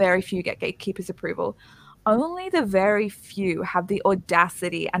 only the very few get gatekeepers' approval. Only the very few have the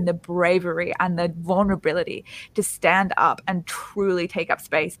audacity and the bravery and the vulnerability to stand up and truly take up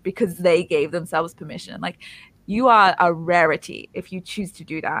space because they gave themselves permission. Like, you are a rarity if you choose to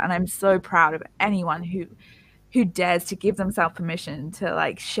do that. And I'm so proud of anyone who dares to give themselves permission to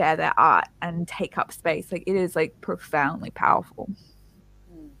like share their art and take up space. Like, it is like profoundly powerful.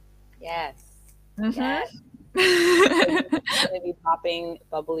 Yes. Mm-hmm. Yes. I'm going to be popping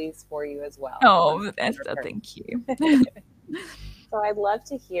bubblies for you as well. Oh, Esther, thank you. So I'd love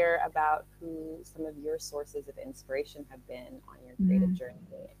to hear about who some of your sources of inspiration have been on your creative journey,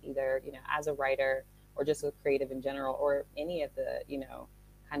 either, as a writer or just a creative in general, or any of the,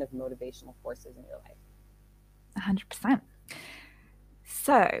 kind of motivational forces in your life. 100%.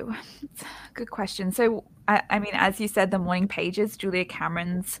 So, good question. So, I mean, as you said, The Morning Pages, Julia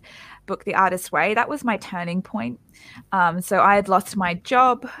Cameron's book, The Artist's Way, that was my turning point. So I had lost my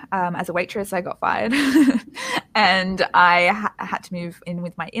job as a waitress. I got fired and I had to move in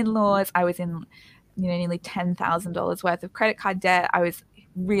with my in-laws. I was in, nearly $10,000 worth of credit card debt. I was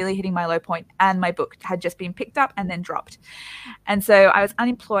really hitting my low point, and my book had just been picked up and then dropped. And so I was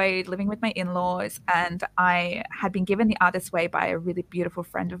unemployed, living with my in-laws, and I had been given The Artist's Way by a really beautiful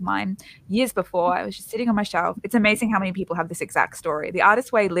friend of mine years before. I was just sitting on my shelf. It's amazing how many people have this exact story. The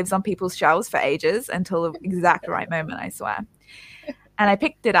Artist's Way lives on people's shelves for ages until the exact right moment, I swear. And I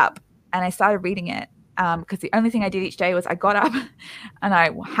picked it up and I started reading it because the only thing I did each day was I got up and I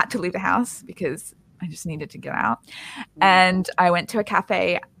had to leave the house because I just needed to get out. And I went to a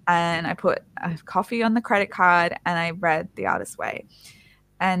cafe and I put a coffee on the credit card and I read The Artist's Way.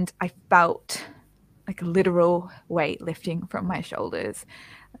 And I felt like a literal weight lifting from my shoulders.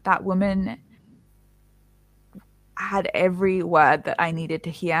 That woman had every word that I needed to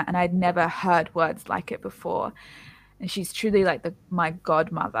hear, and I'd never heard words like it before. And she's truly like my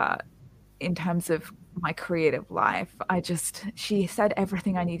godmother in terms of my creative life. She said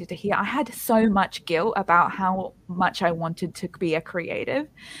everything I needed to hear. I had so much guilt about how much I wanted to be a creative.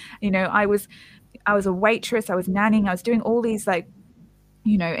 I was a waitress, I was nannying, I was doing all these like,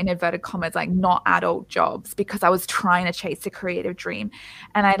 in inverted commas, like not adult jobs because I was trying to chase a creative dream.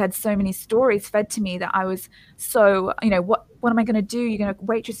 And I'd had so many stories fed to me that I was so, what am I going to do? You're going to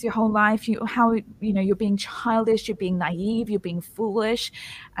waitress your whole life. You're being childish, you're being naive, you're being foolish.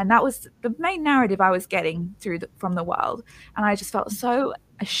 And that was the main narrative I was getting from the world. And I just felt so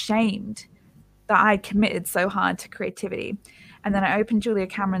ashamed that I'd committed so hard to creativity. And then I opened Julia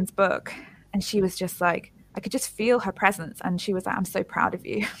Cameron's book and she was just like, I could just feel her presence. And she was like, I'm so proud of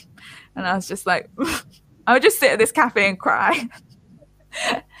you. And I was just like, I would just sit at this cafe and cry.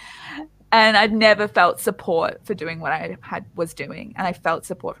 And I'd never felt support for doing what I was doing. And I felt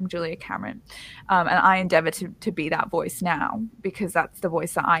support from Julia Cameron. And I endeavor to be that voice now because that's the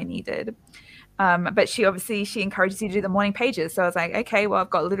voice that I needed. But she encourages you to do the morning pages. So I was like, okay, well, I've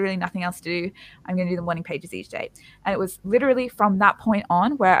got literally nothing else to do. I'm going to do the morning pages each day. And it was literally from that point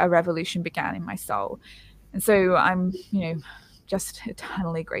on where a revolution began in my soul. And so I'm, just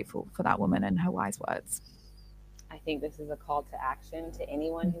eternally grateful for that woman and her wise words. I think this is a call to action to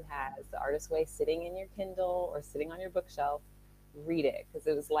anyone who has The Artist's Way sitting in your Kindle or sitting on your bookshelf. Read it because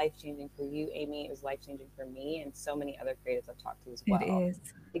it was life-changing for you, Amie. It was life-changing for me and so many other creatives I've talked to as well. It is.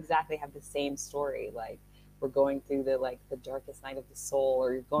 Exactly, have the same story. Like, we're going through the darkest night of the soul,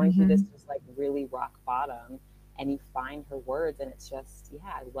 or you're going through this just like really rock bottom, and you find her words, and it's just,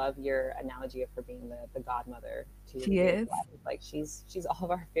 I love your analogy of her being the godmother to your She is life. Like, she's all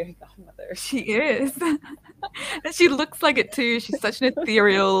of our fairy godmothers. She is. And she looks like it too. She's such an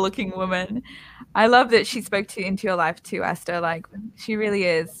ethereal looking woman. I love that she spoke into your life too, Esther. Like, she really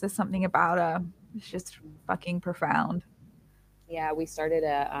is. There's something about her. It's just fucking profound. Yeah, we started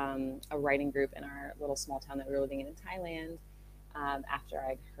a writing group in our little small town that we were living in Thailand after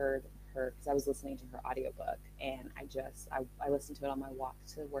I'd heard her, because I was listening to her audiobook, and I listened to it on my walk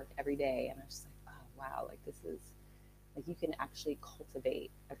to work every day, and I was just like, oh wow, like this is like you can actually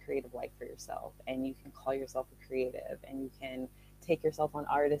cultivate a creative life for yourself, and you can call yourself a creative, and you can take yourself on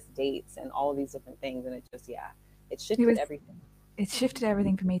artist dates and all of these different things. And it just, yeah, it shifted everything. It shifted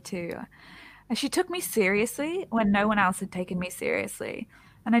everything for me too. And she took me seriously when no one else had taken me seriously.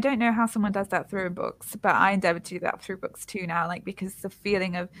 And I don't know how someone does that through books, but I endeavor to do that through books too now, like, because the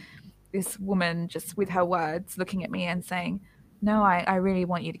feeling of this woman just with her words looking at me and saying, no, I really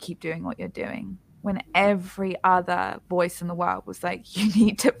want you to keep doing what you're doing. When every other voice in the world was like, you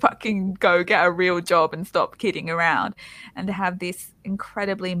need to fucking go get a real job and stop kidding around. And to have this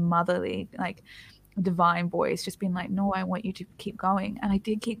incredibly motherly, like, divine voice just being like, no, I want you to keep going. And I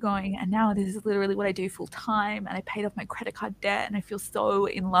did keep going, and now this is literally what I do full time, and I paid off my credit card debt, and I feel so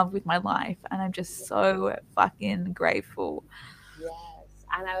in love with my life, and I'm just so fucking grateful. Yes.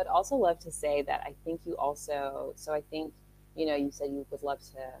 And I would also love to say that I think you also, so I think, you said you would love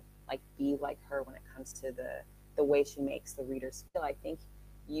to like be like her when it comes to the way she makes the readers feel. I think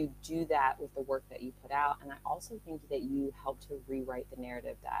you do that with the work that you put out. And I also think that you help to rewrite the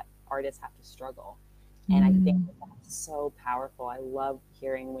narrative that artists have to struggle. And I think that's so powerful. I love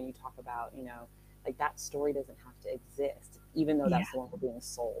hearing when you talk about, like that story doesn't have to exist, even though that's the one we're being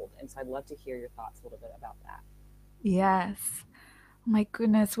sold. And so I'd love to hear your thoughts a little bit about that. Yes. Oh my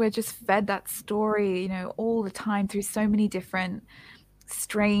goodness, we're just fed that story, all the time through so many different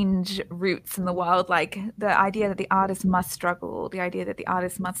strange routes in the world. Like the idea that the artist must struggle, the idea that the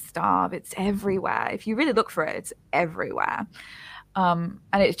artist must starve, it's everywhere. If you really look for it, it's everywhere. And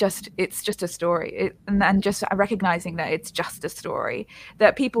it's just a story, and just recognizing that it's just a story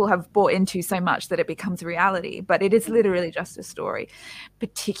that people have bought into so much that it becomes reality, but it is literally just a story.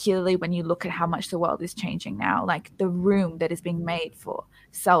 Particularly when you look at how much the world is changing now, like the room that is being made for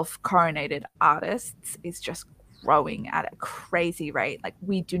self-coronated artists is just growing at a crazy rate. Like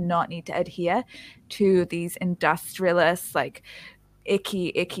we do not need to adhere to these industrialists, like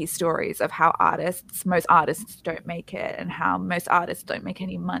icky stories of how most artists don't make it, and how most artists don't make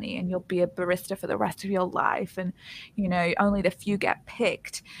any money, and you'll be a barista for the rest of your life, and only the few get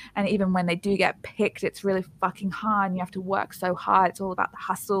picked, and even when they do get picked, it's really fucking hard and you have to work so hard. It's all about the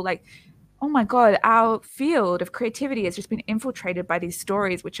hustle. Like, oh my god, our field of creativity has just been infiltrated by these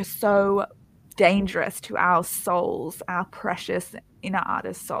stories which are so dangerous to our souls, our precious inner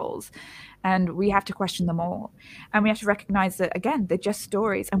artist souls. And we have to question them all. And we have to recognize that, again, they're just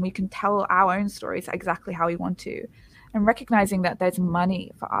stories, and we can tell our own stories exactly how we want to. And recognizing that there's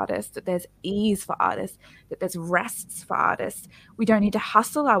money for artists, that there's ease for artists, that there's rests for artists. We don't need to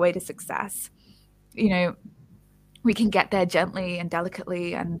hustle our way to success. We can get there gently and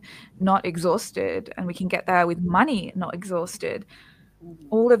delicately and not exhausted. And we can get there with money, not exhausted.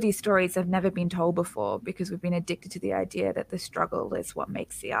 All of these stories have never been told before because we've been addicted to the idea that the struggle is what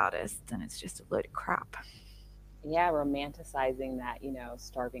makes the artist, and it's just a load of crap. Yeah, romanticizing that,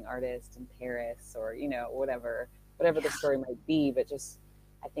 starving artist in Paris, or, whatever the story might be, but just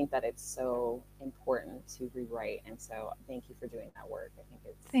I think that it's so important to rewrite. And so thank you for doing that work. I think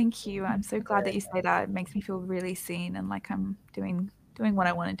it's Thank you. I'm so glad that you say that. It makes me feel really seen and like I'm doing what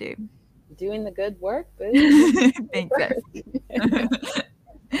I want to do. Doing the good work, boo. Thanks.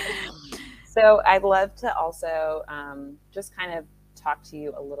 So I'd love to also just kind of talk to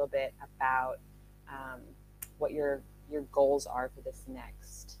you a little bit about what your goals are for this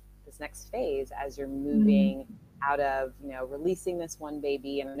next phase as you're moving out of releasing this one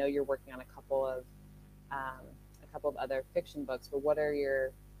baby. And I know you're working on a couple of other fiction books, but what are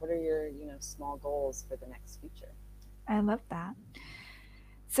your small goals for the next future? I love that.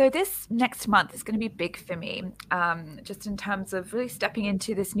 So this next month is going to be big for me, just in terms of really stepping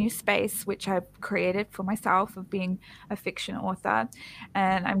into this new space, which I've created for myself, of being a fiction author.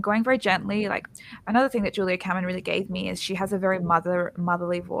 And I'm going very gently. Like, another thing that Julia Cameron really gave me is she has a very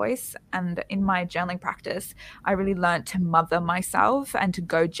motherly voice. And in my journaling practice, I really learned to mother myself and to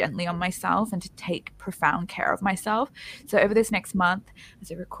go gently on myself and to take profound care of myself. So over this next month,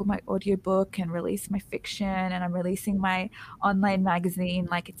 as I record my audiobook and release my fiction, and I'm releasing my online magazine,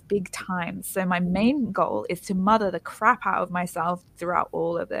 like, it's big time. So my main goal is to mother the crap out of myself throughout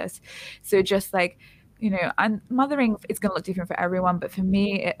all of this. So just like, I'm mothering, it's going to look different for everyone, but for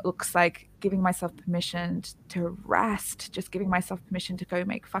me, it looks like giving myself permission to rest, just giving myself permission to go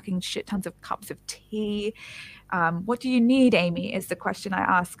make fucking shit tons of cups of tea. What do you need, Amie, is the question I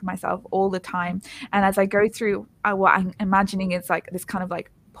ask myself all the time. And as I go through what I'm imagining is like this kind of like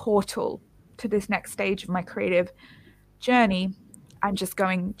portal to this next stage of my creative journey, I'm just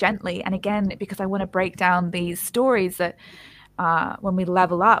going gently. And again, because I want to break down these stories that when we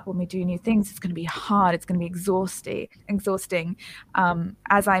level up, when we do new things, it's going to be hard. It's going to be exhausting.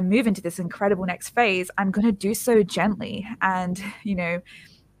 As I move into this incredible next phase, I'm going to do so gently and,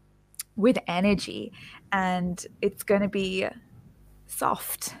 with energy, and it's going to be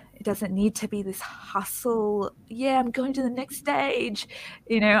soft. It doesn't need to be this hustle. Yeah, I'm going to the next stage.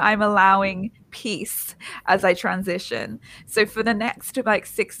 I'm allowing peace as I transition. So for the next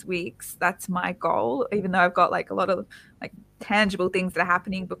 6 weeks, that's my goal, even though I've got a lot of tangible things that are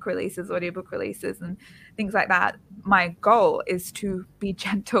happening, book releases, audiobook releases, and things like that. My goal is to be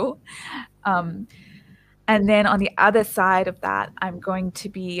gentle. And then on the other side of that, I'm going to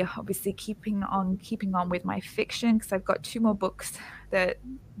be obviously keeping on with my fiction, because I've got 2 more books that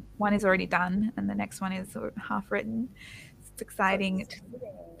one is already done and the next one is half written. It's exciting,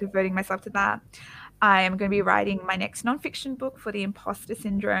 devoting myself to that. I am going to be writing my next nonfiction book for the imposter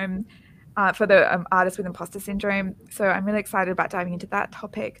syndrome, for the artists with imposter syndrome. So I'm really excited about diving into that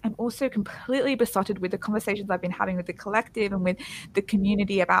topic. I'm also completely besotted with the conversations I've been having with the collective and with the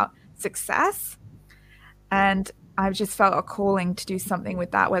community about success. And I've just felt a calling to do something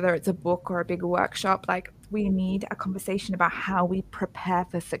with that, whether it's a book or a bigger workshop. We need a conversation about how we prepare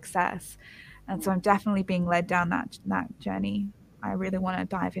for success. And so I'm definitely being led down that journey. I really want to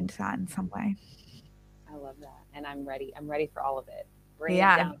dive into that in some way. I love that. And I'm ready. I'm ready for all of it. Bring it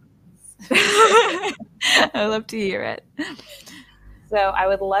down. I love to hear it. So I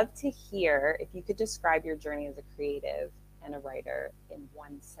would love to hear if you could describe your journey as a creative and a writer in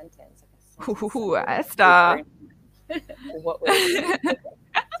one sentence. Ooh, Esther. What would it be?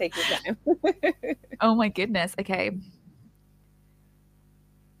 Take your time. Oh my goodness. Okay.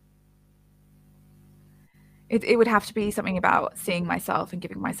 It would have to be something about seeing myself and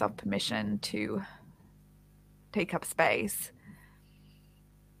giving myself permission to take up space.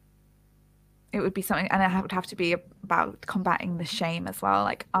 It would be something, and it would have to be about combating the shame as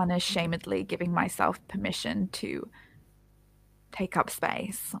well, unashamedly giving myself permission to take up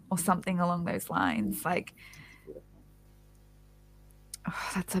space or something along those lines.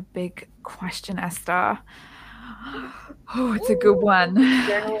 That's a big question, Esther. Oh, it's a good one.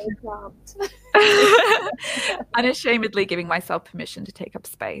 Unashamedly giving myself permission to take up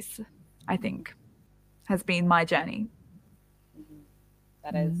space, I think, has been my journey.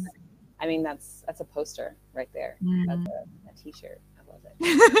 That is, that's a poster right there. That's a t-shirt. I love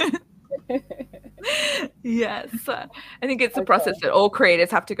it. Yes, I think it's a process that all creators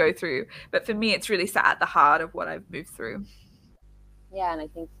have to go through, but for me it's really sat at the heart of what I've moved through. Yeah, and I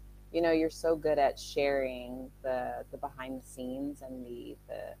think you're so good at sharing the behind the scenes and the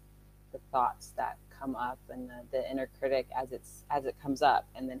thoughts that come up and the inner critic as it comes up,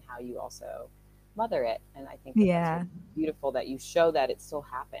 and then how you also mother it. And I think that's beautiful that you show that it still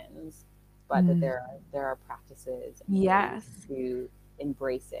happens, but that there are practices and ways to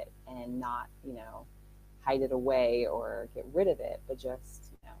embrace it and not hide it away or get rid of it, but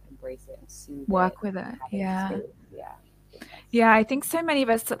just embrace it and soothe work with it. I think so many of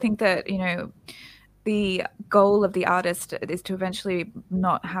us think that the goal of the artist is to eventually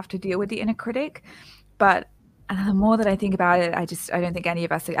not have to deal with the inner critic, but the more that I think about it, I don't think any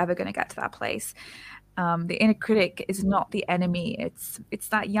of us are ever going to get to that place. The inner critic is not the enemy. It's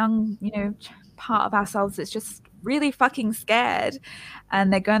that young, part of ourselves that's just really fucking scared,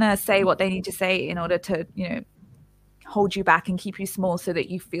 and they're gonna say what they need to say in order to, hold you back and keep you small so that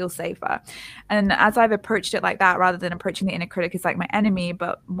you feel safer. And as I've approached it like that, rather than approaching the inner critic as my enemy,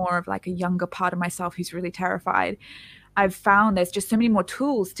 but more of a younger part of myself who's really terrified, I've found there's just so many more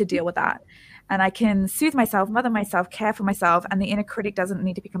tools to deal with that. And I can soothe myself, mother myself, care for myself, and the inner critic doesn't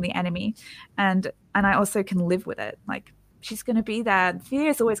need to become the enemy. And I also can live with it. She's going to be there. Fear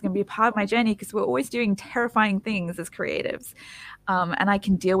is always going to be a part of my journey, because we're always doing terrifying things as creatives. And I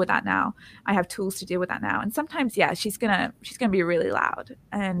can deal with that now. I have tools to deal with that now. And sometimes, she's gonna be really loud,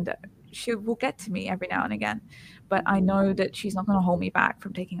 and she will get to me every now and again. But I know that she's not going to hold me back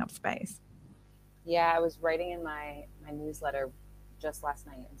from taking up space. Yeah, I was writing in my newsletter just last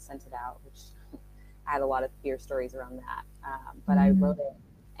night and sent it out, which I had a lot of fear stories around that. But I wrote it,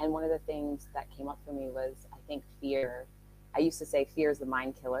 and one of the things that came up for me was, I think fear. I used to say fear is the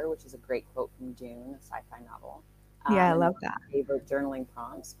mind killer, which is a great quote from Dune, a sci-fi novel. I love that. Favorite journaling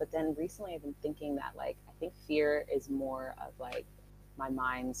prompts. But then recently I've been thinking that I think fear is more of my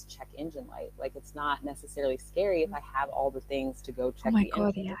mind's check engine light. It's not necessarily scary if I have all the things to go check the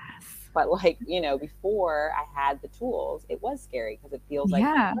engine. Yes. But before I had the tools, it was scary because it feels like my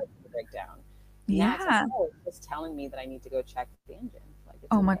heart will break down. Now it's just telling me that I need to go check the engine.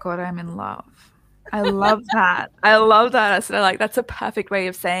 Oh my God, I'm in love. I love that. I love that. So like that's a perfect way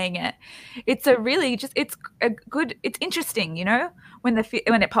of saying it. It's a really just it's a good it's interesting, you know, when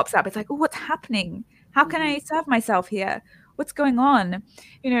when it pops up. It's like, "Oh, what's happening? How can I serve myself here? What's going on?"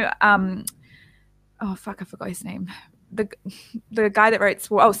 You know, oh fuck, I forgot his name. The the guy that writes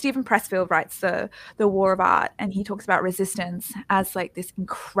Stephen Pressfield writes the War of Art, and he talks about resistance as like this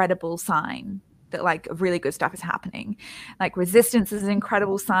incredible sign that like really good stuff is happening. Like resistance is an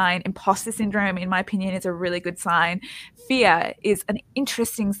incredible sign. Imposter syndrome, in my opinion, is a really good sign. Fear is an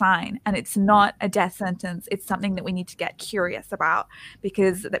interesting sign, and it's not a death sentence. It's something that we need to get curious about,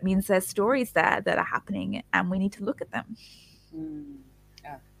 because that means there's stories there that are happening, and we need to look at them.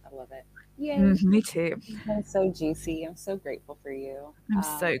 Oh, I love it. Yay. Me too. It's so juicy. I'm so grateful for you. I'm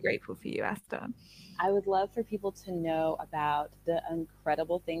so grateful for you, Esther. I would love for people to know about the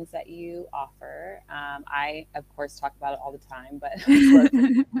incredible things that you offer. I, of course, talk about it all the time, but I'd love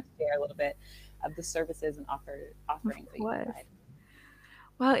to share a little bit of the services and offerings that you provide.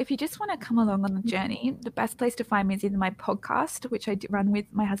 Well, if you just want to come along on the journey, the best place to find me is either my podcast, which I run with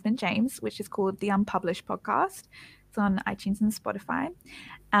my husband, James, which is called The Unpublished Podcast. It's on iTunes and Spotify,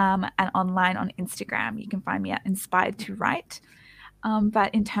 and online on Instagram. You can find me at Inspired to Write.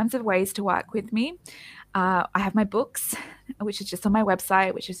 But in terms of ways to work with me, I have my books, which is just on my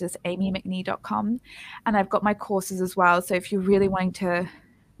website, which is just amiemcnee.com. And I've got my courses as well. So if you're really wanting to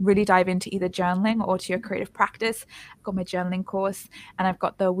really dive into either journaling or to your creative practice, I've got my journaling course, and I've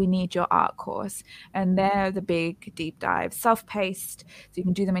got the We Need Your Art course. And they're the big deep dive, self-paced, so you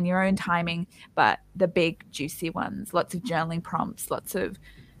can do them in your own timing, but the big juicy ones, lots of journaling prompts, lots of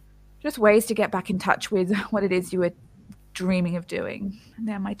just ways to get back in touch with what it is you were dreaming of doing. And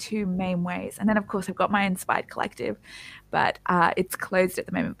they're my two main ways. And then of course I've got my Inspired Collective, but it's closed at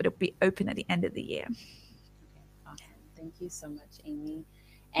the moment, but it'll be open at the end of the year. Okay, awesome. Thank you so much, Amie.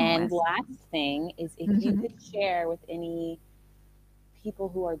 And last thing is, if you could share with any people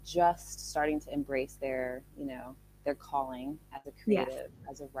who are just starting to embrace their, their calling as a creative,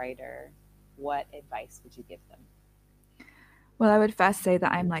 as a writer, what advice would you give them? Well, I would first say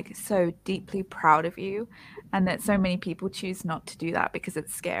that I'm like so deeply proud of you, and that so many people choose not to do that because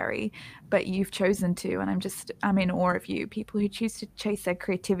it's scary, but you've chosen to, and I'm in awe of you. People who choose to chase their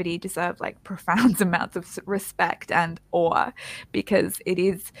creativity deserve like profound amounts of respect and awe, because it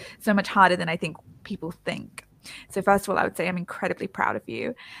is so much harder than I think people think. So first of all, I would say I'm incredibly proud of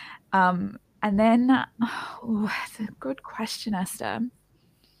you. And then, that's a good question, Esther.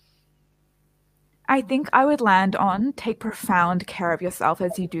 I think I would land on take profound care of yourself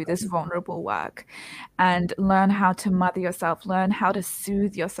as you do this vulnerable work, and learn how to mother yourself, learn how to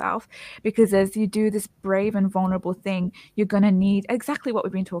soothe yourself, because as you do this brave and vulnerable thing, you're going to need exactly what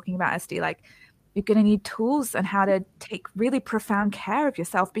we've been talking about, Esty, like you're going to need tools on how to take really profound care of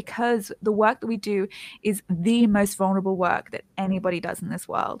yourself, because the work that we do is the most vulnerable work that anybody does in this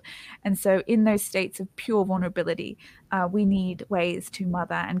world. And so in those states of pure vulnerability, we need ways to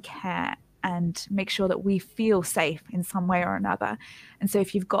mother and care and make sure that we feel safe in some way or another. And so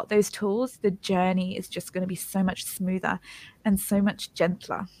if you've got those tools, the journey is just going to be so much smoother and so much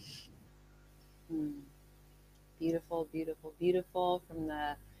gentler. Beautiful, beautiful, beautiful. From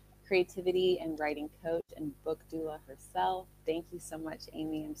the creativity and writing coach and book doula herself. Thank you so much,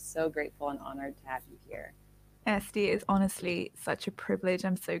 Amie. I'm so grateful and honored to have you here. Esty, is honestly such a privilege.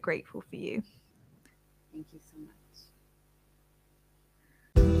 I'm so grateful for you. Thank you so much.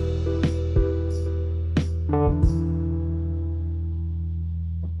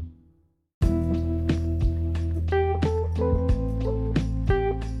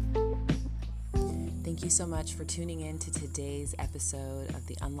 Thank you so much for tuning in to today's episode of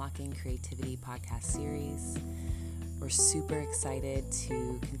the Unlocking Creativity podcast series. We're super excited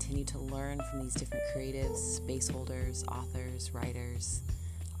to continue to learn from these different creatives, space holders, authors, writers,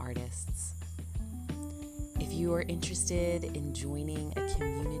 artists. If you are interested in joining a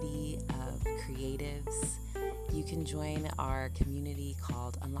community of creatives, you can join our community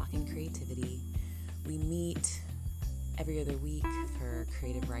called Unlocking Creativity. We meet every other week for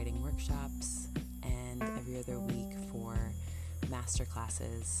creative writing workshops and every other week for master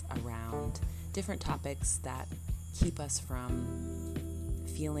classes around different topics that keep us from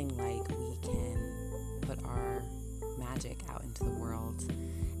feeling like we can put our magic out into the world.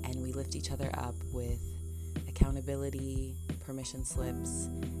 And we lift each other up with accountability, permission slips,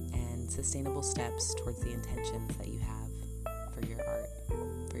 and sustainable steps towards the intentions that you have for your art,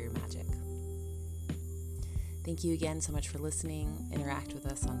 for your magic. Thank you again so much for listening. Interact with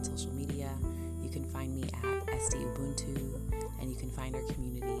us on social media. You can find me at SD Ubuntu, and you can find our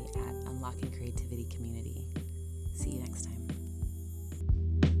community at Unlocking Creativity Community. See you next time.